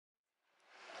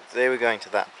Today we're going to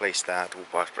that place there. I had to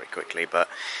walk past pretty quickly, but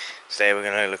today we're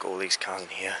going to look at all these cars in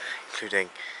here, including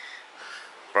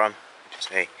Brum, which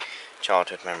is a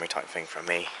childhood memory type thing from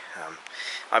me.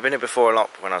 I've been here before a lot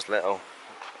when I was little.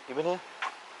 You been here?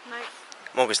 No.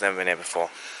 Morgan's never been here before,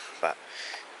 but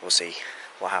we'll see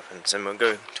what happens. And we'll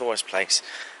go to this place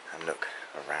and look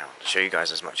around, show you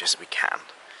guys as much as we can.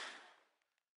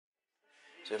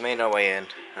 So we've made our way in.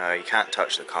 You can't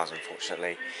touch the cars,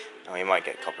 unfortunately. You might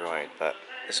get copyrighted, but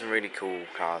there's some really cool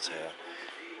cars here.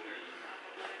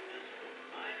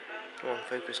 Come on,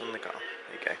 focus on the car.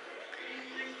 There you go.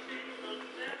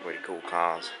 Really cool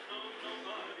cars.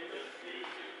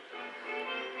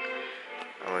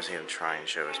 I'm always going to try and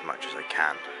show as much as I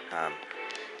can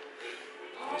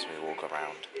as we walk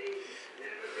around.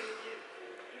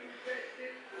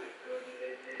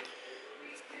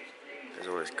 There's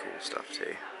all this cool stuff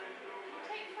too.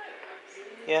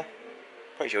 Yeah,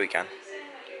 pretty sure we can.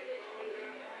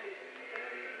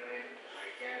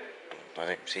 I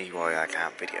don't see why I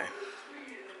can't video.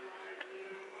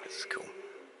 This is cool.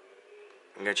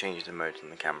 I'm going to change the mode on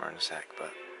the camera in a sec,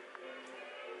 but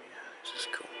yeah, it's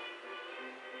just cool.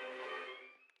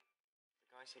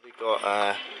 The guy said we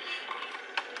got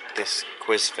this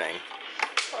quiz thing.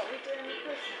 What, are we doing the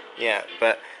quiz now? Yeah,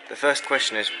 but the first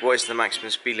question is, what is the maximum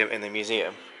speed limit in the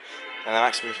museum? And the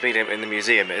maximum speed limit in the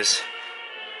museum is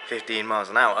 15 miles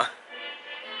an hour.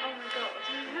 Oh my god.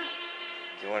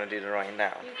 Do you want to do the writing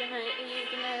down? Are you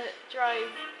gonna drive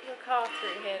your car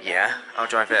through here then? Yeah, I'll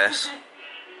drive this.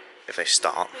 If they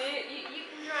start. You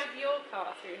can drive your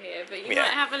car through here, but you Yeah.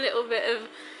 might have a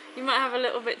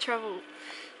little bit trouble.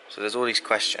 So there's all these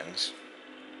questions.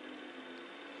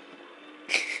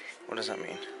 What does that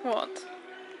mean? What?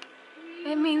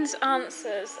 It means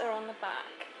answers are on the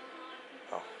back.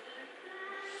 Oh.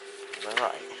 Is that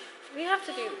right? We have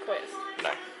to do the quiz.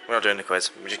 No, we're not doing the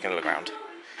quiz. We're just going to look around.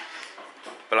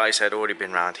 But like I said, already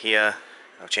been around here.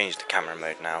 I've changed the camera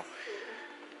mode now.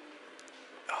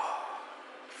 Oh,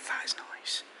 that is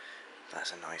nice.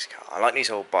 That's a nice car. I like these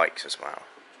old bikes as well.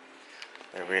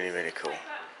 They're really, really cool.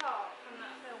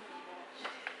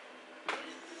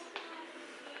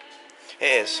 It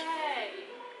is.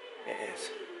 It is.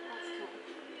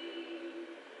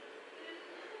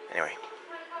 Anyway.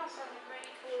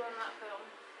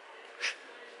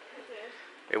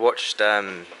 We watched, what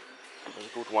was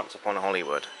it called? Once Upon a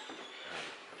Hollywood.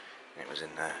 It was in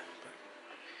there. But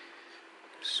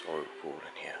it's so cool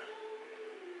in here.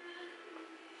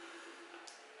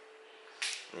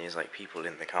 And there's like people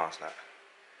in the cars now.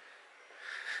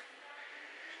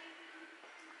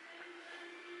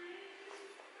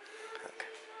 Look.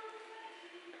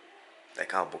 They're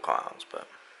cardboard cars, but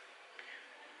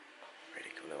really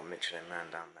cool little Michelin man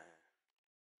down there.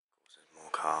 Of course, there's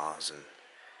more cars, and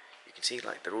you can see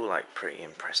like they're all like pretty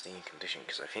in pristine condition,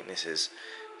 because I think this is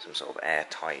some sort of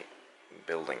airtight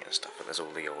building and stuff. But there's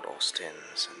all the old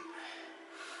Austins, and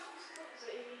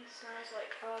it even smells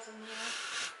like cars in here.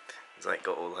 it's like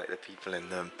got all like the people in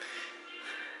them.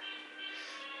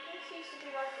 This used to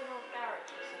be like an old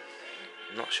garage or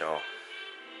something. I'm not sure,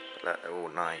 but look, they're all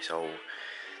nice old.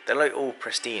 They're like all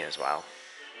pristine as well,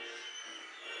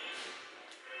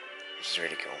 which is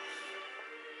really cool.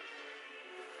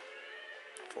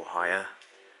 For hire,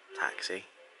 taxi.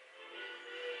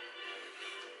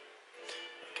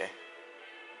 Okay.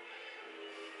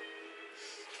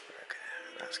 Look,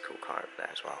 that's a cool car over there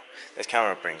as well. This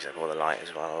camera brings up all the light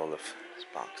as well, all the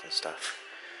sparks and stuff.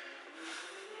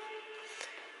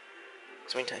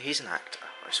 So I mean, he's an actor.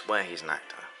 I swear he's an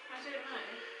actor. I don't know.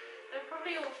 They're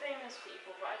probably all famous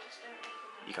people, but I just don't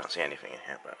recognize. You can't see anything in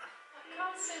here, but That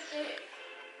car's so big.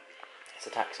 it's a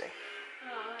taxi. Oh,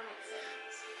 that makes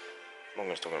sense.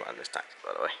 Morgan's talking about this taxi,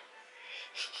 by the way.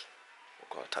 Oh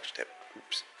god, I touched it.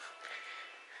 Oops.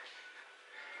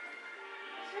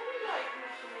 It's really like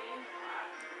Michelin.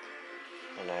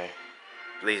 I know.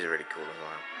 These are really cool as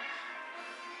well.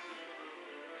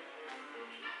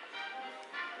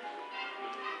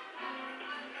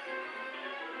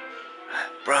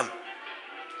 Brum!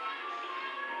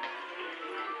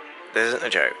 This isn't a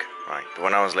joke, right? But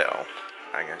when I was little,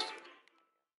 I guess.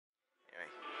 Anyway,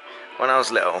 when I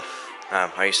was little,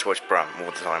 I used to watch Brum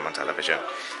all the time on television.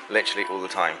 Literally all the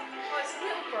time. Oh, it's a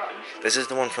little Brum. This is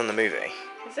the one from the movie.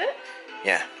 Is it?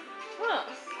 Yeah. What?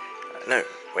 No,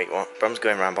 wait, what? Brum's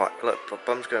going around by. Look,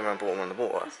 Brum's going around bottom on the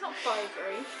water. It's not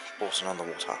Byberry. Boughton on the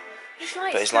water. His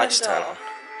lights But his lights turn off. on.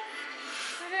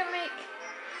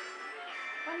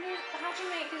 How do you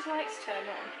make his lights turn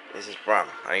on? This is Brum.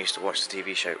 I used to watch the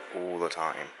TV show all the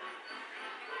time.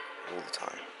 All the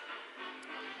time.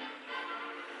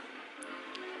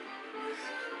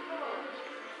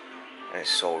 And it's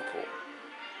so cool.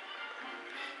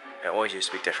 It always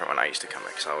used to be different when I used to come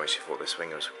here because I always thought this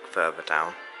wing was further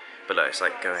down. But look, it's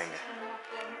like going.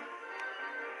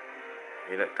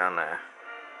 You look down there.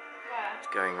 Where? It's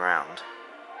going round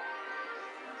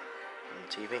on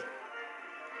the TV.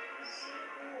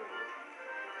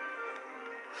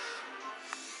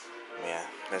 Yeah,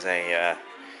 there's a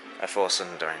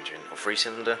 4-cylinder engine or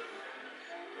 3-cylinder.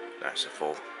 No, it's a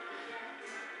 4.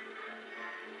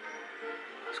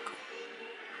 That's cool.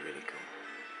 Really cool.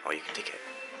 Oh, you can tick it.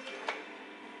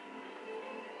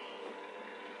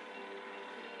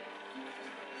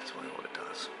 That's what all it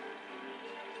does.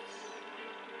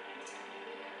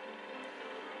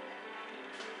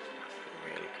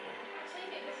 Really cool. I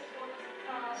think this is one of the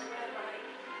cars where like.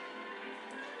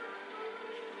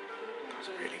 That's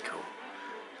really cool.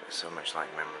 There's so much like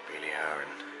memorabilia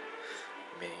and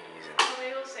minis and. Well,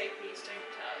 they all say please don't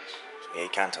touch. Yeah, you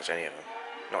can't touch any of them.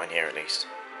 Not in here at least. I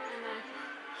know.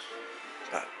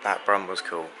 But that Brum was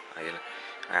cool. I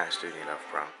absolutely love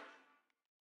Brum.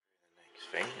 The next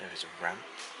thing, there is a ramp.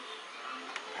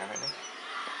 Apparently.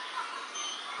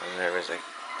 And there is a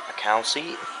cow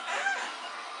seat.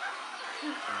 A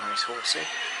nice horsey.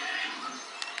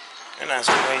 And as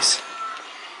always,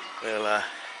 we'll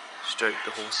stroke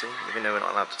the horsey, even though we're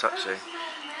not allowed to touch it.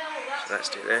 So let's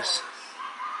do this.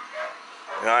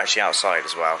 We're actually outside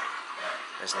as well.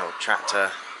 There's an old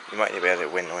tractor. You might be able to hear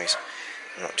wind noise.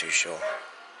 I'm not too sure.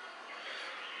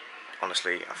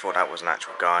 Honestly, I thought that was an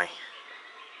actual guy.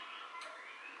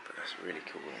 But that's really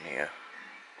cool in here.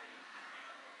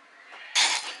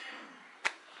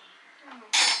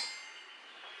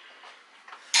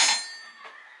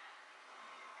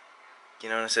 You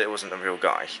know when I said it wasn't a real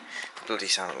guy? It bloody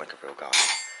sounded like a real guy. I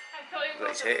thought he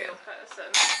was a real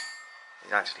person.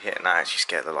 He's actually hitting that, actually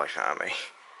scared the life out of me.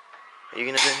 Are you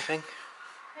going to do anything?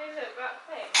 Hey look, that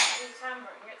thing he's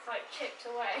hammering, it's like chipped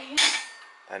away.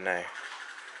 I know.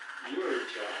 You were a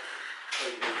chap.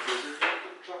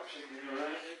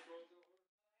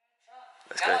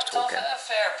 This guy's talking.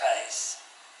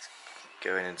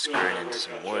 Going and screwing into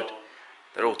some wood.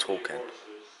 They're all talking.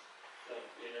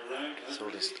 It's all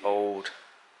this old.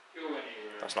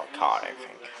 That's not a car, I don't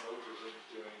think.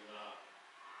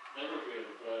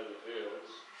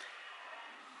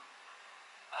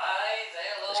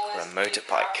 It's called a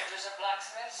motorbike.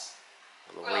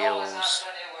 All the wheels.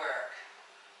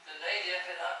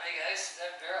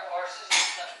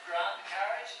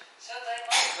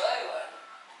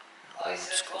 Old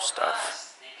school stuff.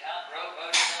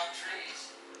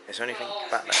 Is there anything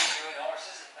back there?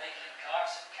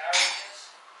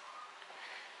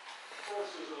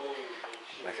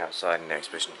 Back outside and the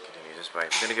exhibition continues this way.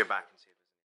 We're going to go back and see if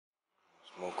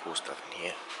there's more cool stuff in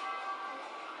here.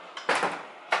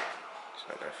 It's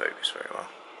not going to focus very well.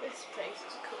 This place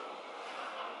is cool.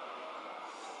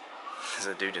 There's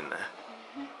a dude in there.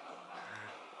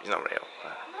 He's not real.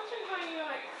 But Imagine how you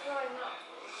like climb up.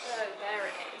 Oh, there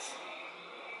it is.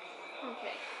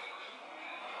 Okay.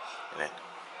 and then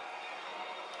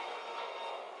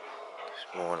there's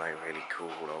more like really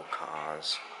cool old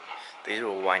cars. These are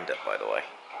all wind up, by the way.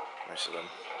 Most of them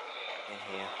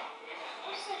in here.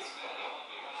 What's this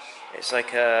for? It's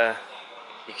like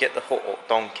you get the hot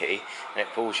donkey and it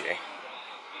pulls you.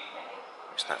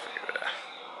 What's that for over there?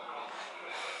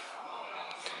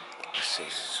 This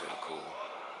is so cool.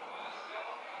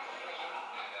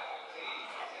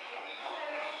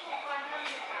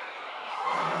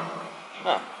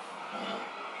 Oh.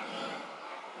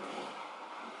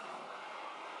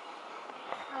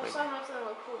 Oh, some of them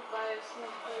are pulled by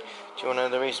something. Do you want to know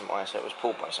the reason why I said it was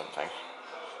pulled by something?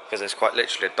 Because there's quite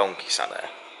literally a donkey sat there.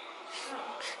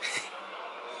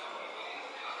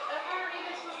 Apparently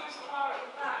this one has a bar at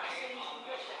the back, so you can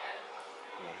push it.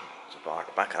 There's a bar at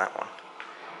the back of that one.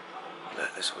 Look,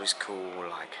 there's all these cool,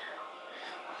 like,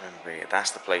 remember,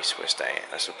 that's the place we're staying at.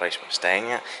 That's the place we're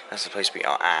staying at. That's the place we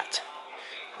are at.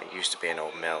 It used to be an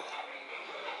old mill.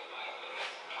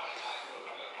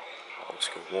 Old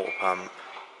school water pump.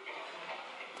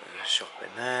 There's a shop in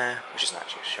there, which isn't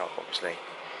actually a shop, obviously.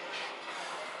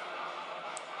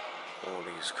 All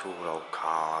these cool old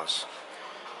cars.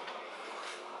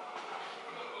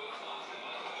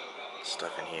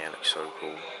 Stuff in here looks so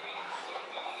cool.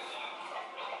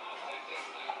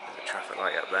 There's a traffic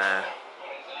light up there.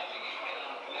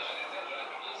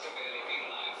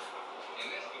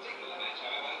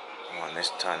 Oh, and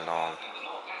this turned on.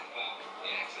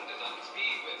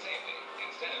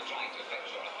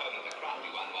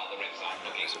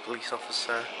 And there's a police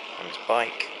officer on his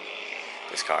bike.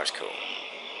 This car is cool.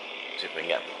 See if we can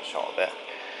get a shot of it.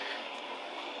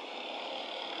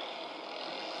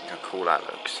 How cool that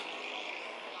looks.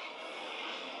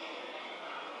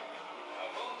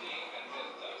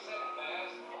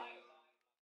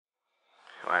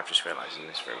 what I've just realised in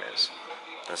this room is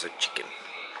there's a chicken.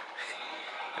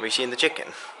 Have you seen the chicken?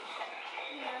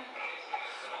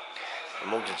 Yeah.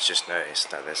 Morgan's just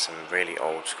noticed that there's some really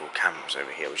old school cameras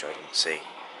over here which I didn't see.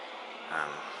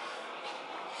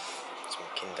 Some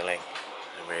kindling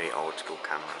and really old school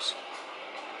cameras.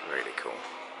 Really cool.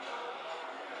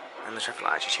 And the traffic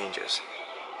light actually changes.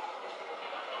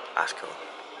 That's cool.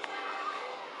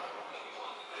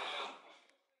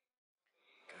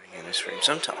 Going in this room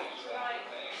sometime.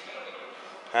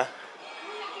 Huh?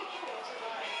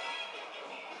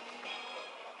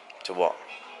 To what?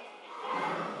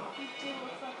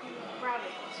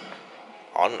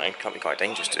 I don't know, it can't be quite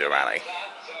dangerous to do a rally.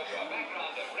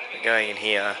 But going in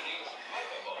here,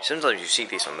 sometimes you see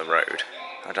these on the road.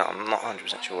 I'm not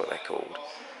 100% sure what they're called.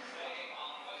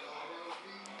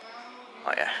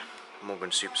 Oh yeah,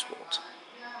 Morgan Supersport.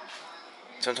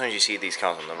 Sometimes you see these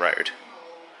cars on the road.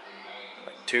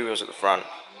 Like 2 wheels at the front,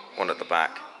 1 at the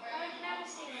back. I've never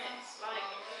seen this, like...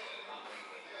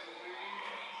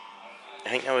 I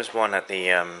think there was one at the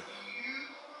No,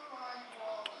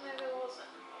 there wasn't.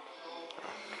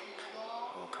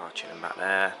 old car chilling back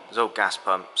there. There's old gas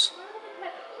pumps. Where are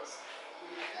the pedals?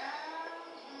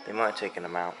 They might have taken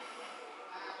them out.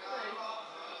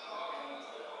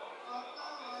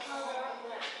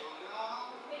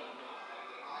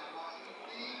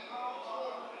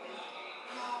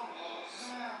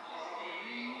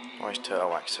 Why is turtle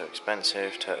wax so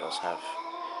expensive? Turtles have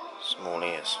small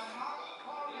ears.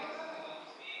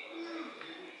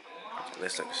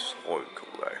 This looks so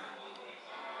cool though.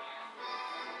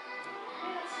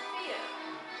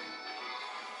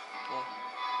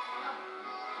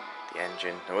 The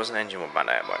engine. There was an engine one back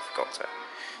there, but I forgot it.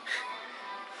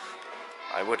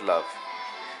 I would love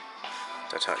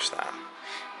to touch that,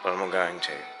 but I'm not going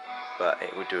to. But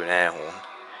it would do an air horn.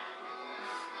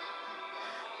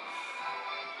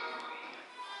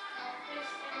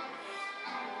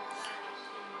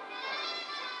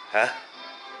 Huh?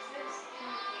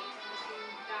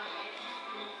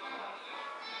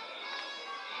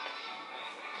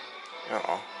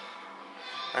 Oh,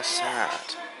 that's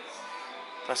sad.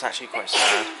 That's actually quite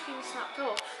sad.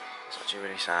 It's actually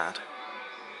really sad.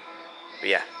 But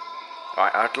yeah.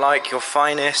 Right, I'd like your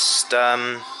finest,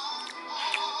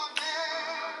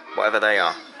 whatever they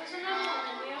are.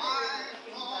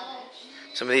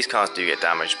 Some of these cars do get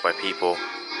damaged by people.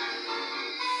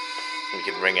 You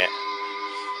can ring it.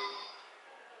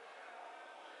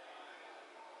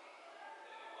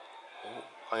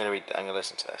 I'm gonna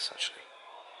listen to this actually.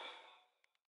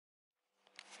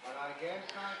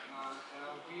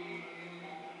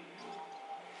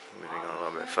 Moving on a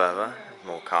little bit further,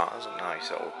 more cars, a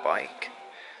nice old bike.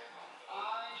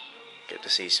 Get to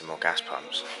see some more gas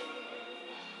pumps.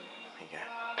 There you go.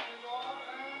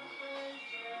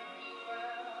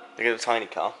 Look at the tiny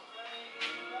car.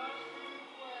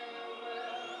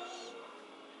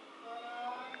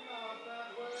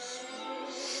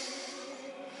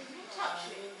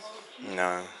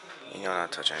 No, you're not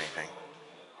allowed to touch anything.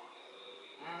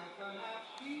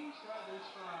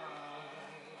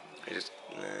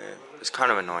 It's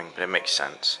kind of annoying, but it makes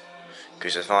sense.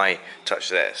 Because if I touch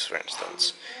this, for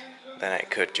instance, then it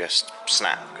could just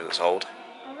snap because it's old.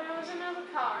 Well, there was another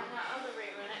car in that other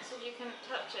room and it said you couldn't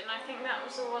touch it, and I think that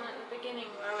was the one at the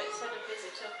beginning where it said a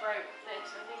visitor broke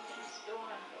this. I think it's your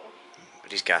handle.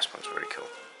 But these gas pumps are really cool.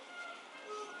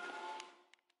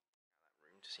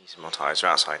 To see some more tyres are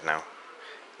outside now.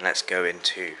 Let's go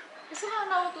into... Is that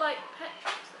an old, like,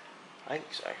 petrol thing? I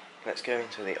think so. Let's go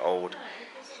into the old... No,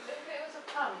 because if it was a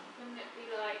pump, wouldn't it be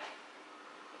like...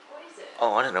 What is it?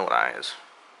 Oh, I don't know what that is.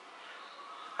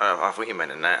 I thought you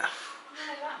meant in there. No,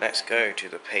 Let's go to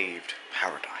the paved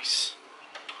paradise.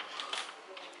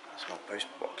 Small post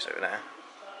box over there.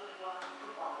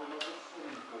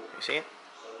 You see it?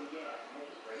 Yeah.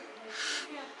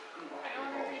 I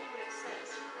want to read what it says.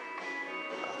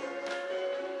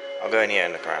 I'll go in here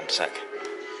and look around a sec.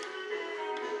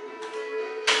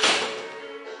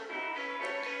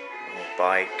 More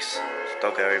bikes. There's a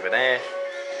doggo over there.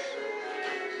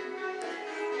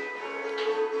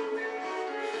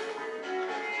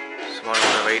 Someone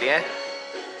on the radio.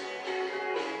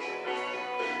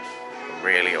 A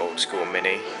really old school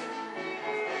Mini.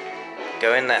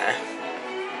 Go in there.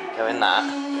 Go in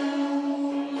that.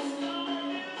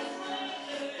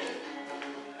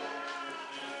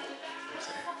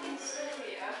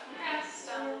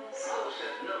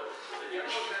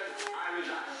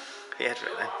 Put your head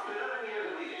through it then.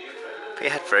 Put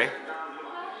your head through.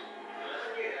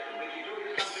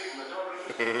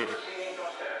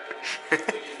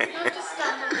 I'll just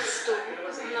stand on the stool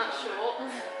because I'm that short.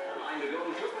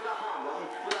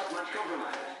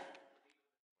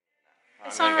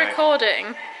 It's on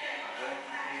recording.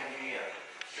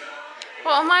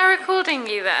 What, am I recording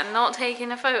you then, not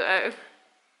taking a photo?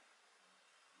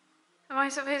 Am I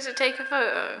supposed to take a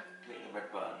photo?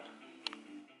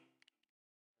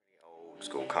 Old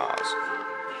school cars.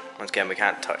 Once again, we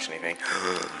can't touch anything.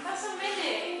 That's a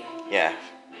Mini! Yeah,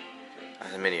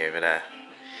 there's a Mini over there.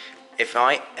 If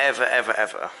I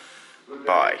ever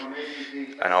buy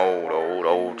an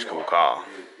old school car,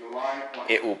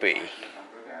 it will be,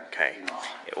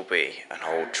 it will be an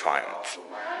old Triumph.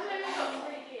 Why has it only got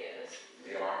 3 gears?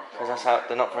 Because that's how,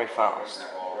 they're not very fast.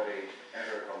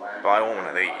 But I want one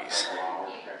of these.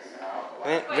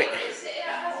 Wait, it has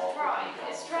drive.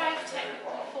 It's drive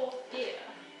technically 4th gear.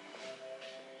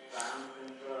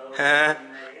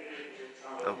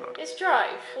 Oh god. It's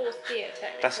drive 4th gear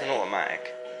technically. That's an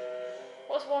automatic.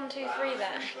 What's 1, 2, 3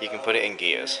 then? You can put it in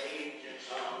gears.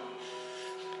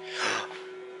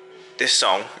 This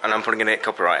song, and I'm probably going to get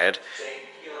copyrighted,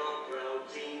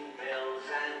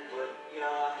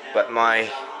 but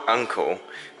my uncle,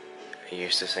 he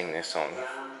used to sing this song.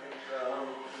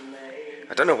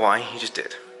 I don't know why, he just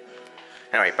did.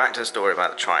 Anyway, back to the story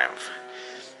about the Triumph.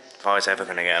 If I was ever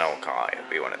going to get an old car, it would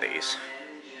be one of these.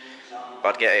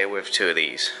 But I'd get it with 2 of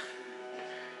these.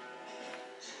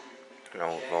 An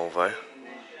old Volvo.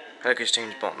 Look, it's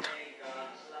James Bond.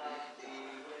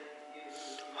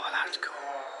 Oh, that's cool.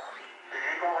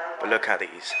 But look at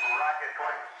these.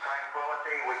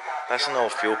 That's an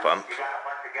old fuel pump.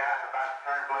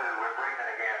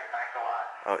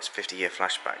 Oh, it's 50-year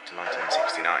flashback to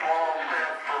 1969.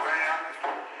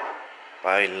 But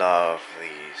I love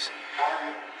these.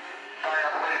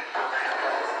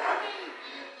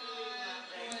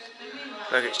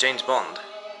 Look, it's James Bond.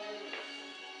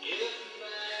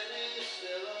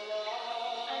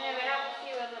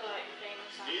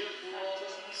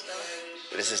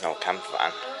 But this is an old camper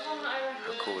van.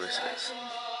 How cool this is.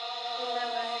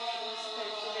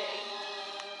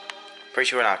 Pretty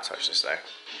sure we're allowed to touch this though.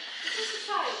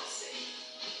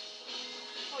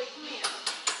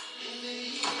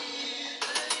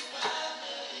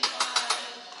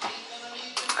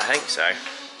 I think so. Is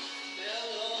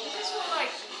this what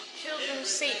like children's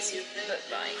seats look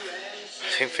like?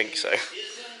 I don't think so.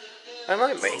 It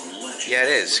might be. Yeah, it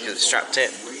is, because it's strapped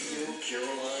in.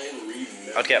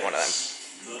 I'd get one of them.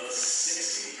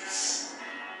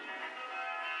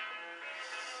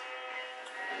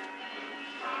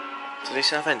 Do they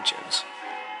still have engines?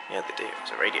 Yeah, they do.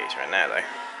 There's a radiator in there, though. It's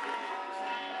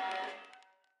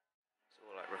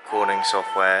all like recording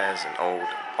softwares and old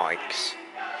bikes.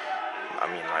 I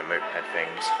mean, like moped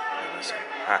things. And there's some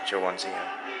actual ones here.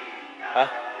 Huh?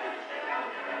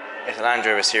 It's a Land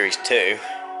Rover Series 2,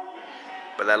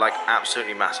 but they're like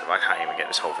absolutely massive. I can't even get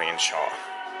this whole thing in shot.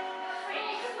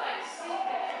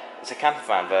 It's a camper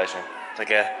van version. It's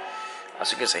like a, I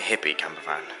was going to say hippie camper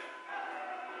van.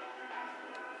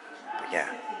 But yeah.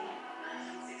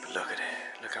 But look at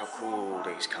it. Look how cool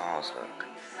these cars look.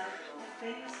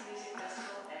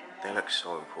 They look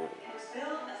so cool.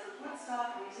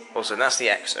 Also, that's the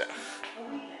exit.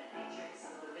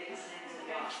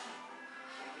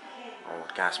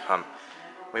 Old gas pump.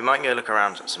 We might go look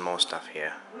around at some more stuff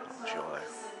here. Not sure though.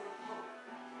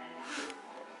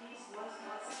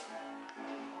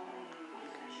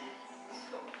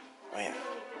 Oh yeah.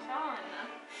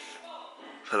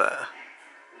 Pull it.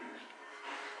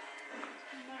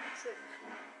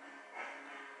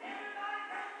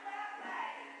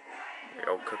 The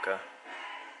old cooker.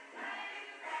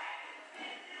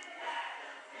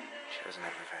 Shows and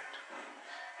everything.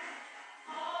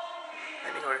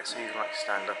 And you got it so you can like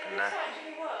stand up in there.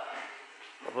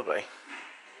 Probably.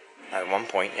 At one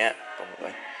point, yeah,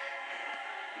 probably.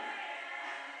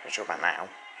 Not sure about now.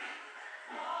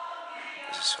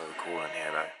 This is so cool in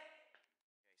here though.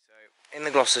 So in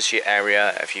the Gloucestershire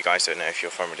area, if you guys don't know, if you're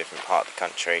from a different part of the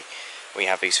country, we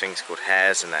have these things called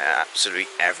hares and they're absolutely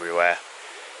everywhere.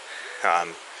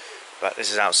 But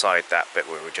this is outside that bit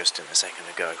where we were just in a second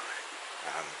ago.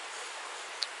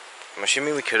 I'm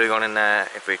assuming we could have gone in there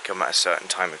if we'd come at a certain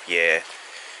time of year.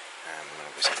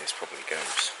 Obviously this probably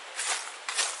goes.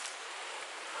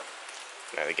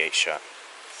 No, the gate's shut.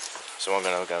 So I'm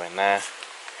going to go in there.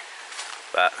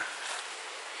 But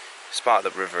it's part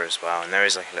of the river as well, and there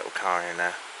is like a little car in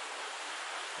there.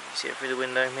 You see it through the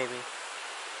window maybe?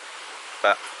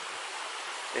 But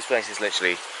this place is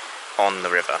literally on the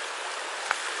river.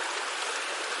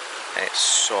 And it's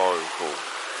so cool.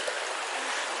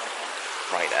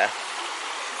 Right there.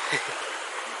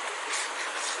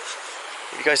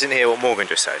 If you guys didn't hear what Morgan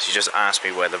just said, she just asked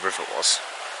me where the river was.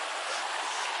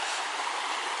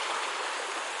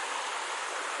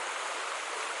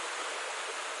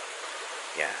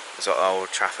 yeah, there's old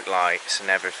traffic lights and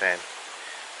everything.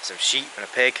 Some sheep and a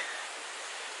pig,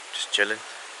 just chilling.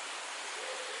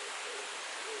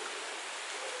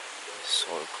 It's so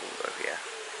cool over here.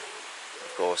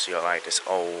 Of course, you got like this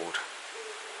old,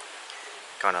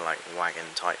 kind of like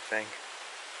wagon type thing.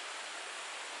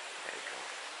 There you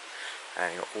go.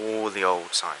 And you got all the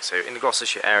old signs. So in the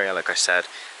Gloucestershire area, like I said,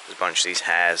 there's a bunch of these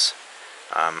hares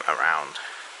around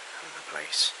the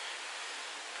place.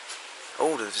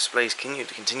 Oh, the displays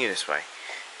continue this way.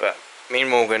 But me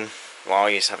and Morgan, well, I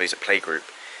used to have these at playgroup,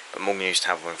 but Morgan used to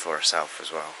have one for herself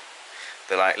as well.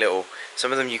 They're like little,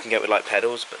 some of them you can get with like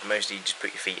pedals, but mostly you just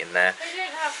put your feet in there. They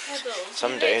don't have pedals.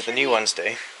 Some do, the new ones do.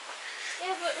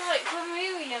 Yeah, but like when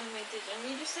we were young they didn't.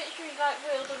 You just literally like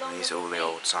wheeled along. These are all the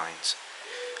old signs.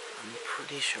 I'm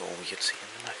pretty sure we could see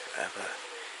them over there.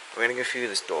 We're going to go through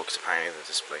this door because apparently the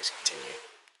displays continue. So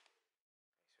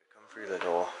we come through the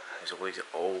door, there's all these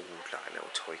old like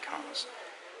little toy cars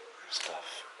and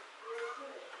stuff.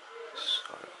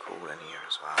 So cool in here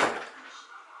as well.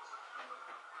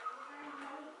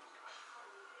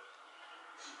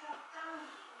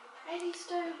 Eddie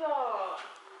Stobart.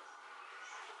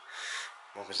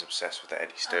 Morgan's obsessed with the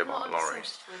Eddie I'm Stobart not lorries.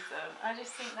 obsessed with them. I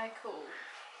just think they're cool.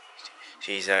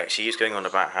 She's going on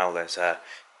about how there's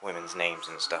women's names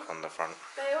and stuff on the front.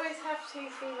 They always have 2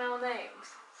 female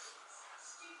names.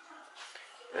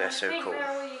 They're so cool. They're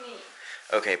all unique.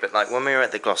 Okay, but like when we were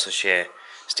at the Gloucestershire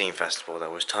Steam Festival, there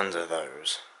was tons of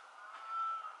those,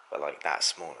 but like that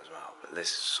small as well. But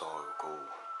this is so cool.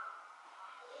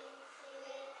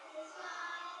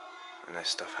 And there's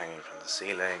stuff hanging from the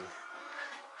ceiling.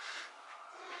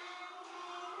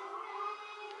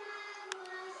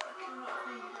 I cannot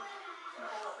think of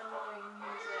more annoying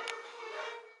music.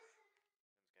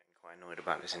 Getting quite annoyed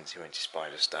about this Incy Wincy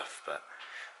Spider stuff, but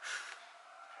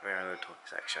we're in the toy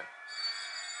section.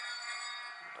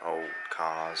 Old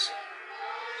cars.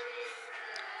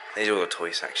 These are all the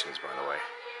toy sections, by the way.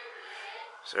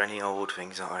 Is there any old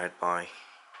things that I'd buy?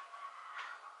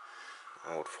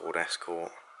 Old Ford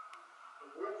Escort.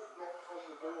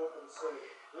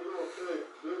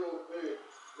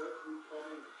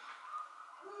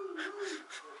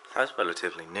 That's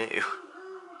relatively new.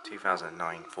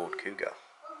 2009 Ford Cougar.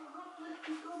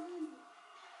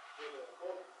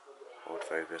 Ford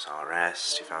Focus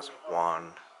RS 2001.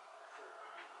 And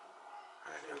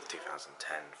then you have the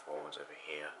 2010 Fords over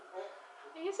here.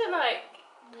 These are like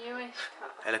newish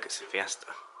cars. Hey, look, it's a Fiesta.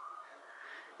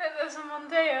 There's a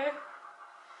Mondeo.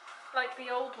 Like the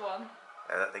old one.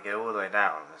 They go all the way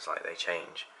down. It's like they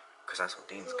change. Because that's what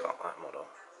Dean's got, that model.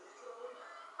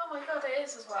 Oh my god, it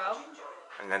is as well.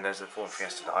 And then there's the Ford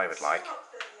Fiesta that I would like.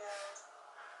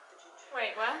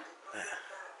 Wait, where? Yeah.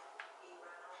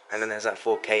 And then there's that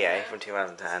Ford KA from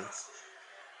 2010.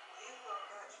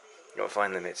 You've got to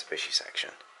find the Mitsubishi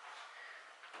section.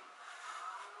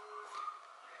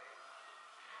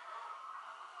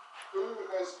 Who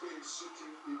has been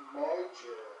sitting in my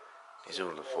chair? These are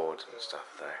all the Fords and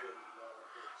stuff there.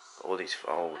 All these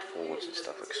old Fords and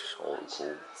stuff look so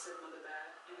cool.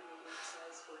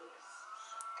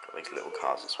 Got these little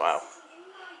cars as well.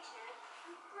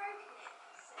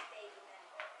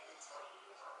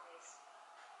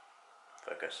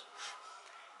 Focus.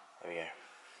 There we go.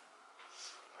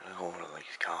 Look at all of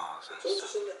these cars and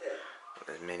stuff.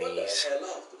 There's minis.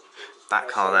 That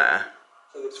car there,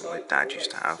 it's what my dad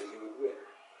used to have. And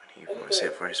he wanted to see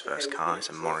it for his first car. It's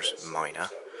a Morris Minor.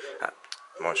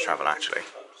 Morris Travel, actually.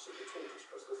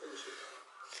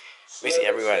 Basically,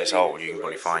 everywhere it's old, you can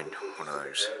probably find one of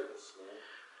those.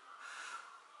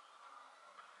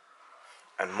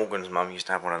 And Morgan's mum used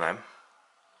to have one of them.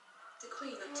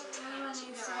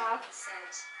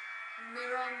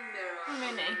 A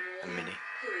Mini. A Mini.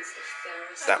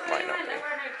 That might not I went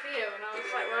over here and I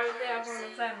was like, why would they have one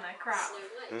of them? They're crap.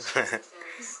 be.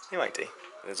 You might do.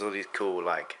 There's all these cool,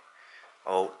 like,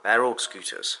 old. They're old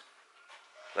scooters.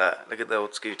 Look at the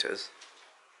old scooters.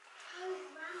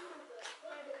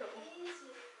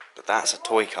 But that's a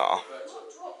toy car.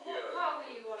 What car were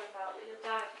you on about that your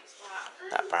dad used to have?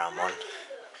 That brown one.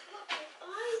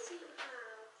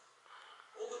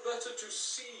 All the better to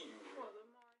see you.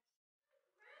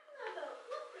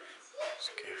 Let's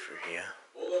go through here.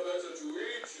 All the better to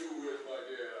eat you with, my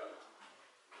dear.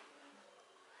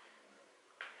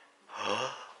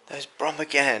 There's Brum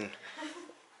again.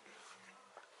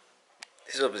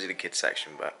 This is obviously the kids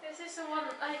section, but Is this the one?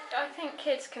 I think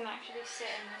kids can actually sit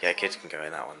in this. yeah, kids can go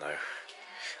in that one though.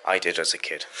 I did as a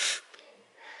kid.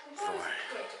 One. I really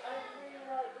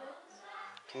like this.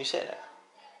 Can you sit in it?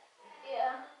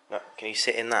 Yeah. No, can you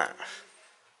sit in that?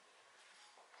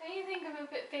 Don't you think I'm a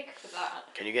bit big for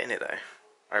that? Can you get in it though?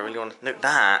 I really want to. No,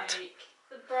 that. Like,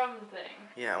 brum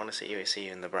thing? Yeah, I want to see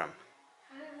you in the brum.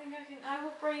 I don't think I can. I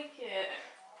will break it.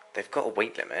 They've got a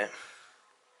weight limit.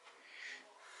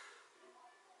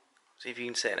 See if you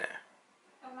can sit in it.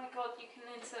 Oh my god, you can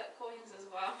insert coins as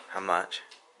well. How much?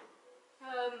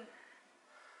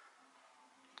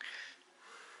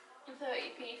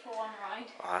 30p for one ride.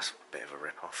 Oh, that's a bit of a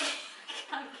rip-off.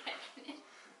 I can't get in.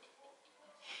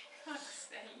 Fuck's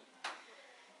sake.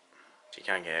 She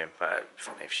can get in, but it'd be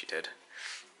funny if she did.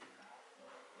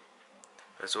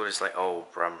 There's all this like old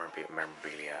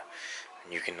memorabilia,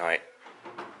 and you can like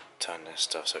turn this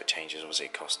stuff so it changes. Obviously,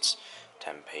 it costs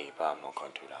 10p, but I'm not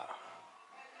going to do that.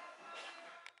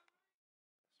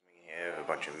 Here, a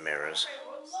bunch of mirrors.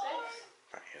 What's this?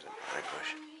 Right, here's a big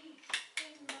bush. I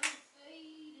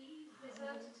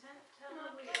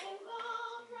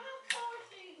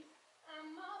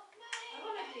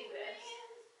want to do this.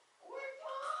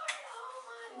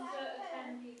 Insert a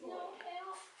 10p coin.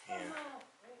 Yeah.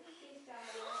 You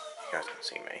guys can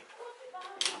see me.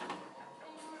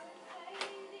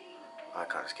 That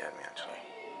kind of scared me actually.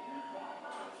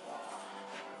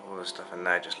 All the stuff in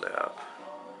there just lit up,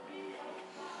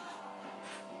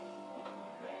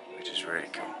 which is really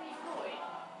cool.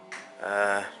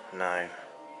 No.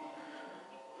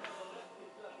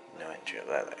 No entry up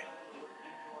there though.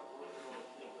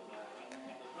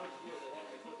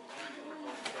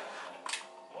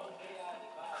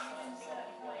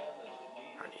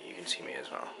 You can see me as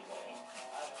well.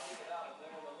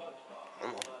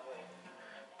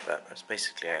 But that's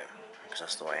basically it, because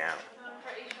that's the way out. I'm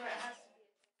pretty sure it has to be.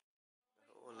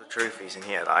 All the trophies in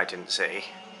here that I didn't see,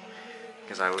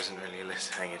 because I wasn't really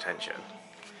paying attention.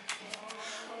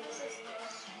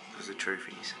 There's the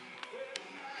trophies.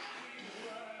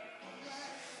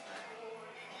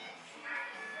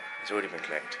 It's already been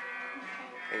clicked.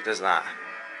 It does that.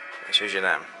 It shows you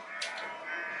them.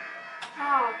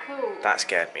 Oh, cool. That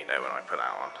scared me though when I put that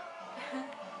on.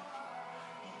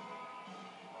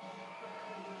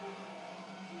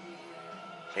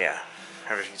 Yeah,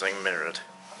 everything's like mirrored.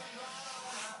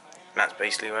 That's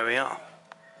basically where we are.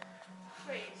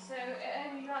 Wait, so it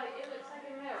only like, it looks like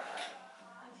a mirror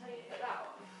until you put that on?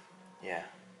 Yeah,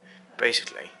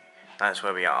 basically that's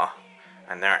where we are,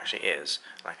 and there actually is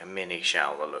like a mini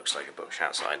shell that looks like a bush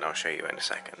outside, and I'll show you in a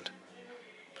second.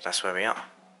 But that's where we are.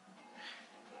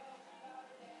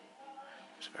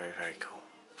 It's very, very cool.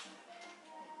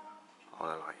 All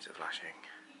the lights are flashing.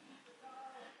 I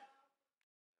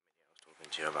was talking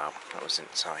to you about, that was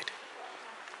inside.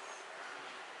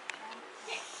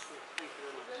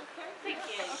 Thank you.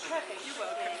 Okay, you're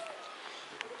welcome.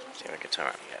 See if I can turn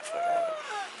around and get a photo of it.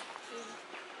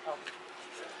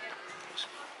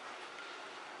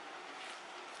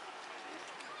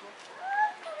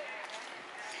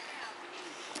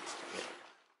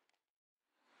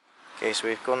 Okay, so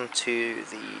we've gone to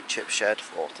the chip shed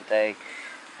for today,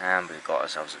 and we've got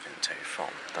ourselves a Vinto from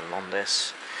the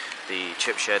Londis. The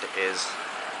chip shed is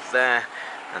there,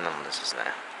 and the Londis is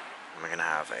there. And we're gonna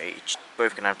have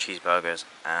both gonna have cheeseburgers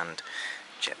and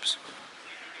chips.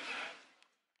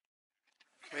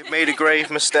 We've made a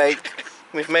grave mistake.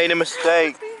 We've made a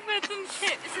mistake. We've made some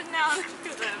chips and now look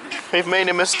at them. We've made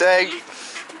a mistake.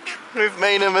 We've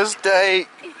made a mistake.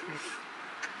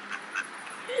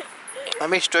 Let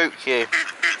me stroke you.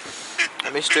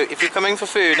 Let me stroke. If you're coming for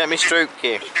food, let me stroke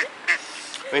you.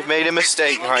 We've made a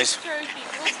mistake, guys.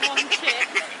 One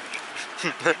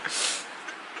chip.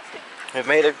 We've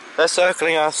made it. They're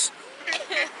circling us.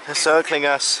 They're circling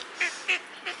us.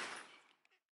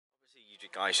 Obviously, you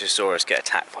guys just saw us get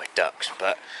attacked by ducks,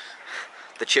 but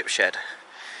the chip shed.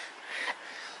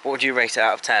 What would you rate it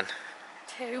out of 10?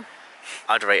 2.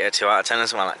 I'd rate it a 2 out of 10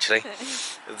 as well, actually. No,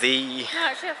 actually I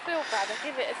feel bad. I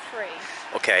give it a 3.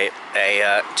 Okay,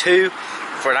 a 2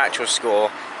 for an actual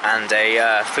score, and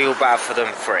a feel bad for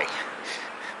them 3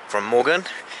 from Morgan,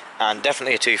 and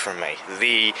definitely a 2 from me.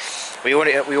 We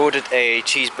ordered a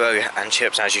cheeseburger and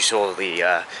chips. As you saw,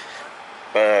 the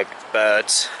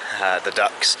birds, the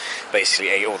ducks, basically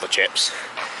ate all the chips.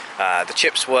 The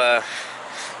chips were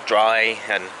dry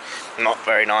and not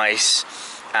very nice,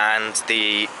 and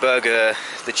the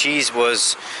cheese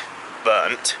was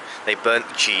burnt. They burnt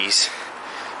the cheese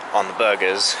on the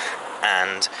burgers,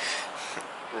 and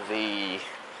the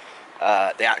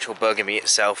actual burger meat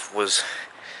itself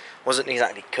wasn't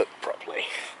exactly cooked properly.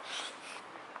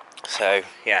 So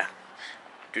yeah,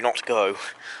 do not go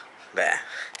there.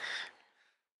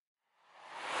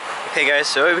 Okay guys,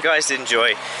 so I hope you guys did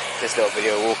enjoy this little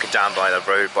video walking down by the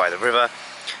road by the river.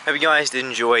 Hope you guys did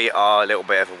enjoy our little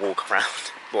bit of a walk around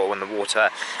in the water,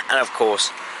 and of course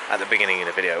at the beginning of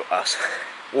the video us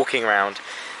walking around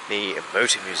the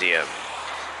motor museum.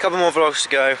 A couple more vlogs to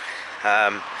go,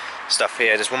 stuff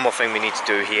here. There's one more thing we need to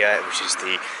do here, which is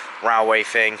the railway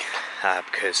thing,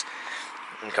 because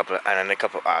in a couple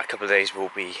of days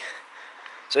we'll be.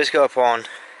 So let's go up on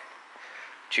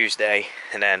Tuesday,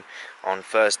 and then on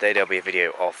Thursday there'll be a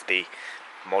video of the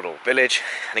model village.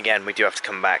 And again, we do have to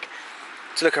come back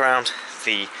to look around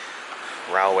the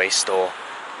railway store,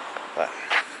 but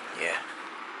yeah.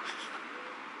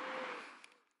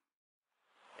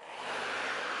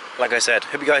 Like I said,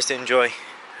 hope you guys did enjoy.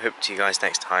 Hope to see you guys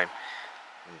next time.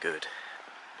 And good.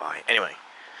 Bye. Anyway,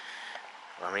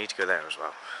 well, we need to go there as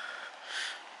well.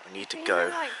 We need to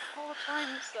go. Like 4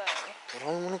 times though. But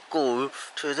I want to go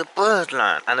to the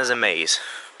Birdland. And there's a maze.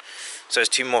 So there's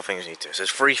 2 more things we need to do. So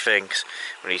there's 3 things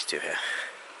we need to do here.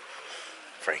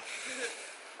 3.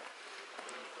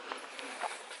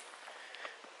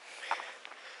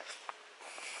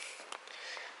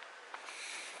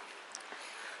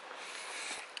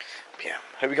 Yeah,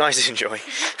 hope you guys enjoy.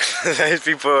 Those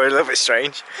people are a little bit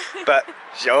strange, but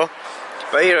sure.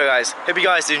 But anyway guys, hope you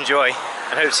guys enjoy,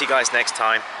 and hope to see you guys next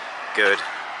time.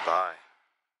 Goodbye.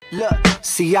 Look,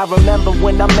 see, I remember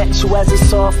when I met you as a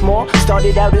sophomore.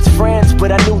 Started out as friends,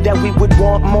 but I knew that we would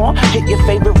want more. Hit your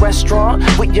favorite restaurant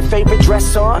with your favorite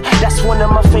dress on. That's one of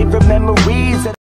my favorite memories.